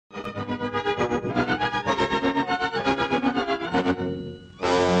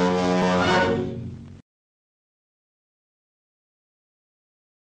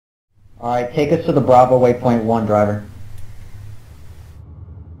Alright, take us to the Bravo waypoint 1, driver.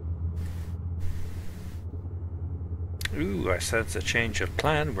 Ooh, I sense a change of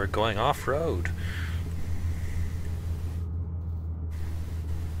plan. We're going off-road.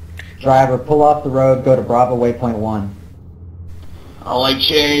 Driver, pull off the road, go to Bravo waypoint 1. I like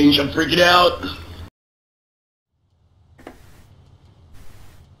change, I'm freaking out.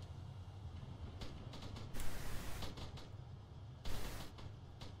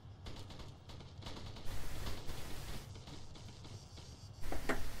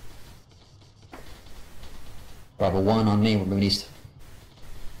 Bravo 1 on me, we're moving east.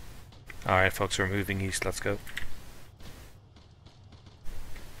 Alright, folks, we're moving east. Let's go.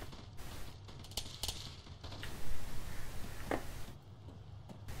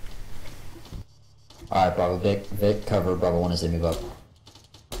 Alright, Bravo Vic, cover Bravo 1 as they move up.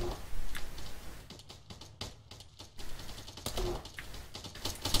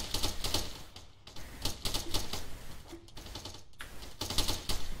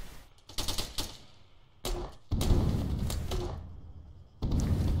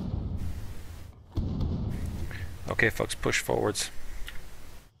 Okay, folks, push forwards.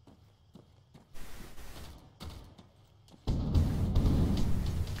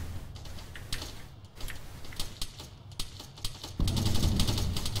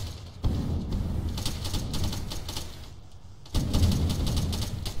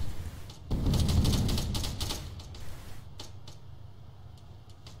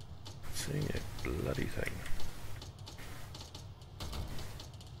 Seeing a bloody thing.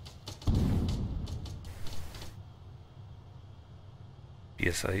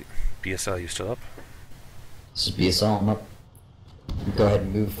 BSL, you still up? This is BSL, I'm up. Go ahead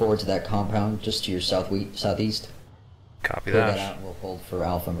and move forward to that compound just to your southeast. Copy Clear that. that out and we'll hold for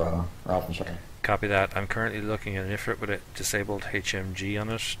Alpha and Bravo, or Alpha and Charlie. Copy that. I'm currently looking at an Ifrit with a disabled HMG on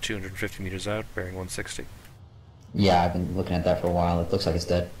it, 250 meters out, bearing 160. Yeah, I've been looking at that for a while. It looks like it's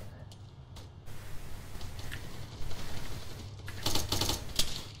dead.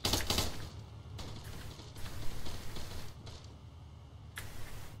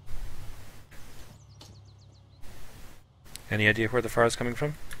 Any idea where the fire is coming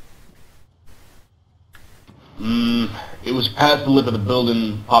from? It was past the lip of the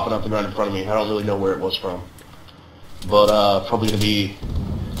building, popping off the ground in front of me. I don't really know where it was from. But, probably gonna be,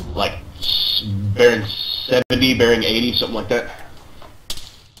 like, bearing 70, bearing 80, something like that.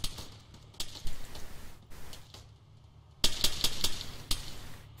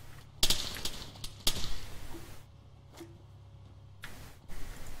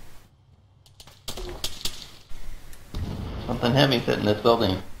 Something heavy's hitting this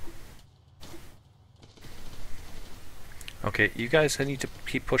building. Okay, you guys need to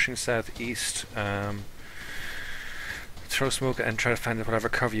keep pushing southeast. Throw smoke and try to find whatever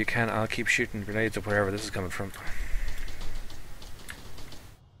cover you can. I'll keep shooting grenades at wherever this is coming from.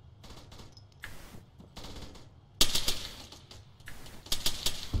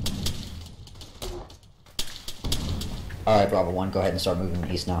 Alright, Bravo 1, go ahead and start moving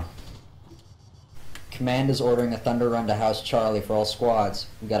east now. Command is ordering a thunder run to House Charlie for all squads.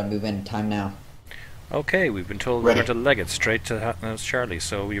 We gotta move in, time now. Okay, we've been told we're going to leg it straight to House Charlie,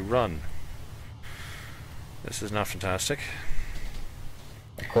 so we run. This is not fantastic.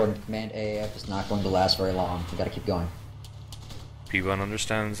 According to Command, AAF is not going to last very long. We gotta keep going. B1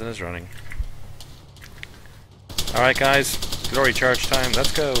 understands and is running. Alright guys, glory charge time,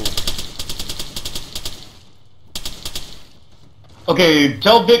 let's go! Okay,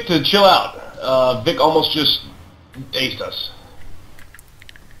 tell Vic to chill out. Vic almost just aced us.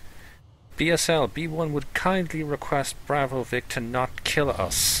 BSL, B1 would kindly request Bravo Vic to not kill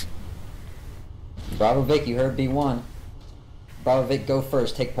us. Bravo Vic, you heard B1. Bravo Vic, go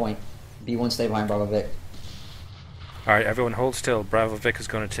first, take point. B1, stay behind Bravo Vic. Alright, everyone hold still. Bravo Vic is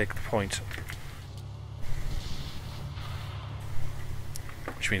going to take the point.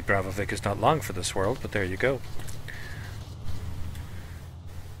 Which means Bravo Vic is not long for this world, but there you go.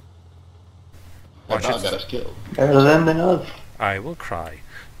 That dog got us killed. Better them than us. I will cry.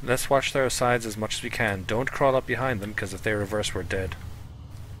 Let's watch their sides as much as we can. Don't crawl up behind them, because if they reverse, we're dead.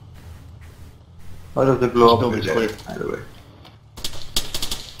 What does the blow up Building's clear. by the way?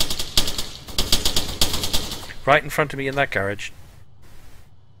 Right in front of me in that garage.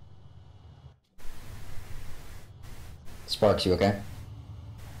 Sparks, you okay?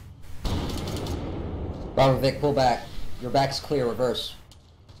 Bravo Vic, pull back. Your back's clear, reverse.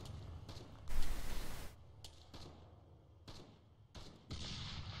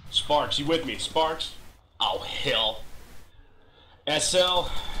 Sparks, you with me? Sparks? Oh, hell. SL,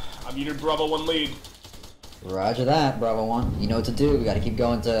 I'm unit Bravo 1 lead. Roger that, Bravo 1. You know what to do. We gotta keep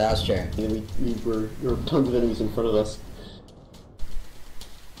going to house chair. Yeah, there were tons of enemies in front of us.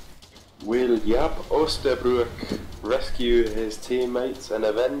 Will Jaap Oosterbroek rescue his teammates and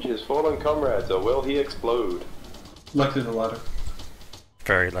avenge his fallen comrades, or will he explode? Likely the latter.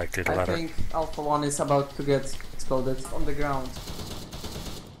 Very likely the I latter. think Alpha 1 is about to get exploded on the ground.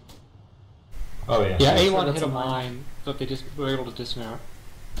 Oh yeah. Yeah, So A1 that's hit a a mine. mine, but they just were able to dismount.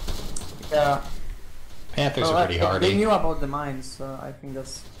 Yeah. Panthers Well, are pretty hardy. They knew about the mines, so I think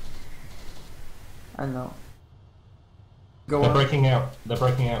that's... I don't know. Go They're on. breaking out. They're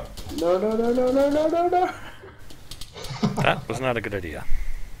breaking out. No. That was not a good idea.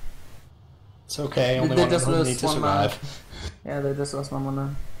 It's okay, only They one just of them lost need to one man. survive. Yeah, they just lost one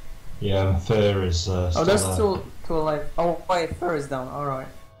man. Yeah, and Thur is Oh, still there's there. two alive. Oh, wait, Fur is down, alright.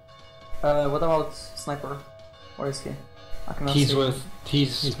 What about Sniper? Where is he? I cannot He's see. with...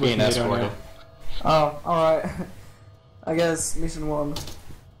 He's with being NATO escorted. now. Oh, alright. I guess mission 1.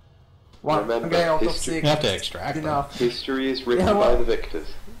 One Remember, guy out of history- 6. You have to extract them. Enough. History is written Yeah, by well, the victors.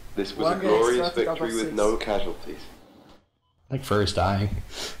 This was a one guy glorious extracted out of victory with 6. no casualties. Like first dying.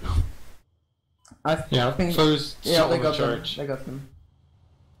 I Yeah, think... foes Yeah, they the got him. church. They got him.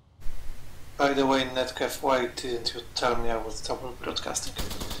 By the way, Netcaf, why didn't you tell me I was double broadcasting?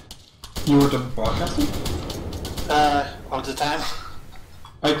 You were double broadcasting? All the time.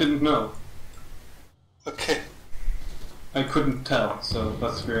 I didn't know. Okay. I couldn't tell, so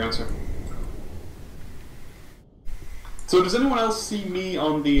that's your answer. So does anyone else see me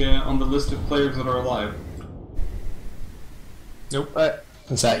on the list of players that are alive? Nope.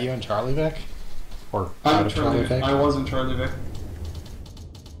 Is that you and Charlie Vic? Or I'm out of Charlie Vic? I was in Charlie Vic.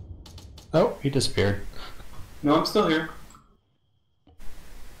 Oh, he disappeared. No, I'm still here.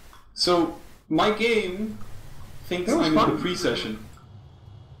 So my game thinks I'm in the pre-session.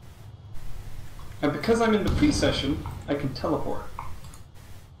 And because I'm in the pre-session, I can teleport.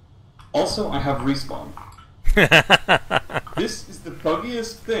 Also, I have respawn. This is the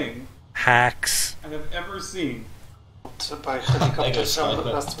buggiest thing Hacks. I have ever seen. By helicopter from the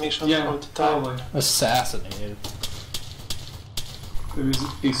last mission all the time. probably. Assassinated. There is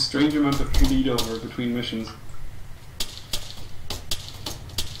a strange amount of bleed over between missions.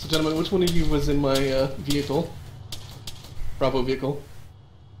 So, gentlemen, which one of you was in my vehicle? Bravo vehicle?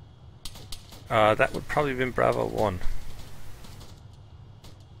 That would probably have been Bravo 1.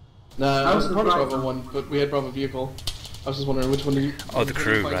 Nah, I I was was in part of Bravo. Bravo 1, but we had Bravo vehicle. I was just wondering which one of you... Oh, the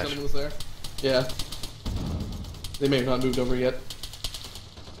crew, right. gentleman was there? Yeah. They may have not moved over yet.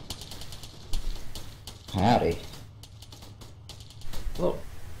 Howdy. Hello.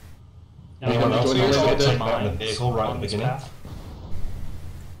 Anyone else joining wants us to on get the taken day? out in the vehicle right at the beginning?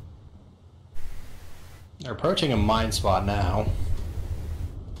 They're approaching a mine spot now.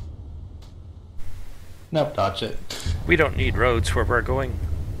 Nope, dodge it. We don't need roads where we're going.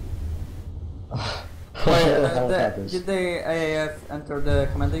 Wait, Helicopters. did the AAF enter the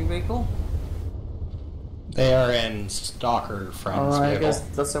commanding vehicle? They are in Stalker Friend's Alright, I vehicle. guess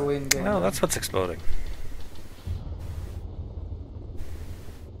that's a win game. No, that's what's exploding.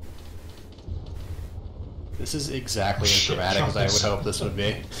 This is exactly as Shit, dramatic as I would trumpets. hope this would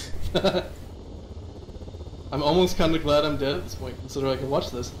be. I'm almost kind of glad I'm dead at this point, so that I can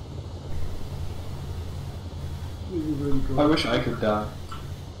watch this. I wish I could die.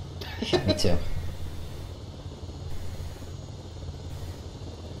 Me too.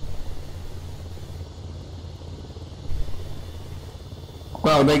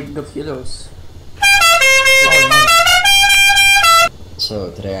 Well, they got heroes.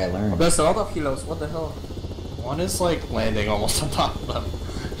 So today I learned. There's a lot of heroes, what the hell? One is like landing almost on top of them.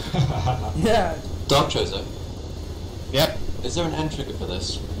 Yeah. Dog Chaser, Yep. is there an end trigger for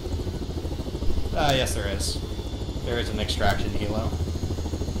this? Yes there is. There is an extraction helo.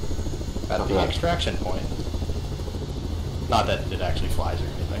 At the Okay. extraction point. Not that it actually flies or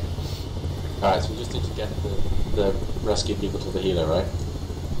anything. Alright, so we just need to get the rescue people to the healer, right?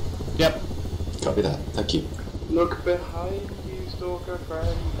 Yep. Copy that, thank you. Look behind you, stalker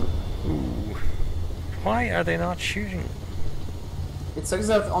friend. Ooh. Why are they not shooting? It sucks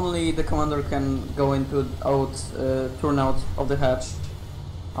that only the commander can go into turn out of the hatch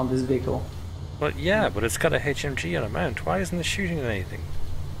on this vehicle. Well, yeah, but it's got a HMG on a mount. Why isn't it shooting at anything?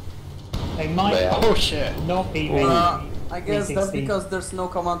 They might Oh shit. not be I guess that's 360. because there's no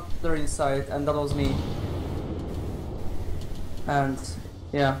commander inside, and that was me. And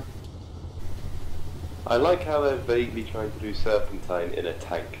yeah. I like how they're vaguely trying to do Serpentine in a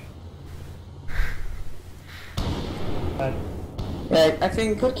tank. Yeah, I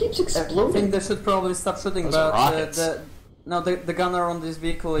think What keeps I exploding? think they should probably stop shooting, Those are but rockets. the gunner on this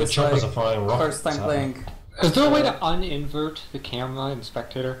vehicle The is choppers like are firing rockets first time at playing. them. Is there a way to uninvert the camera in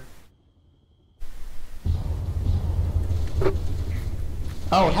Spectator?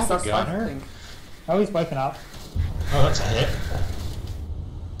 Oh, They have a that's gunner? fighting. Oh, he's waking up. Oh, that's a hit.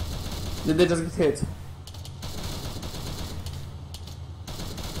 Did they just get hit?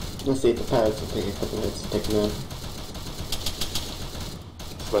 Let's see if the pirates will take a couple minutes to take them out.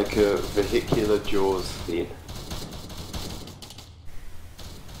 It's like a vehicular Jaws scene.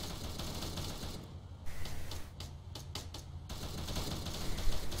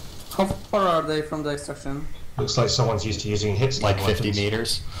 How far are they from the extraction? Looks like someone's used to using hits Like 50 weapons.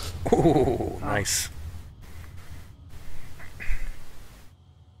 meters. Ooh, nice.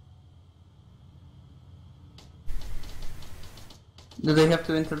 Do they have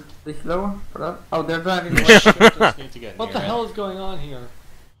to enter the hilo for that? Oh, they're driving away. Just need to get What near the it. hell is going on here?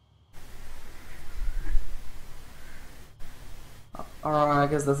 Alright,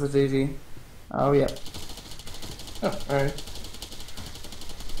 I guess that's a GG. Oh, yeah. Oh, alright.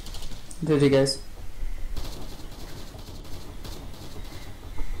 GG, guys.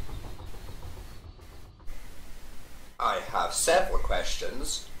 I have several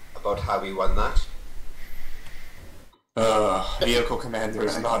questions about how we won that. Vehicle commander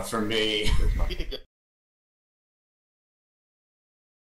is not for me.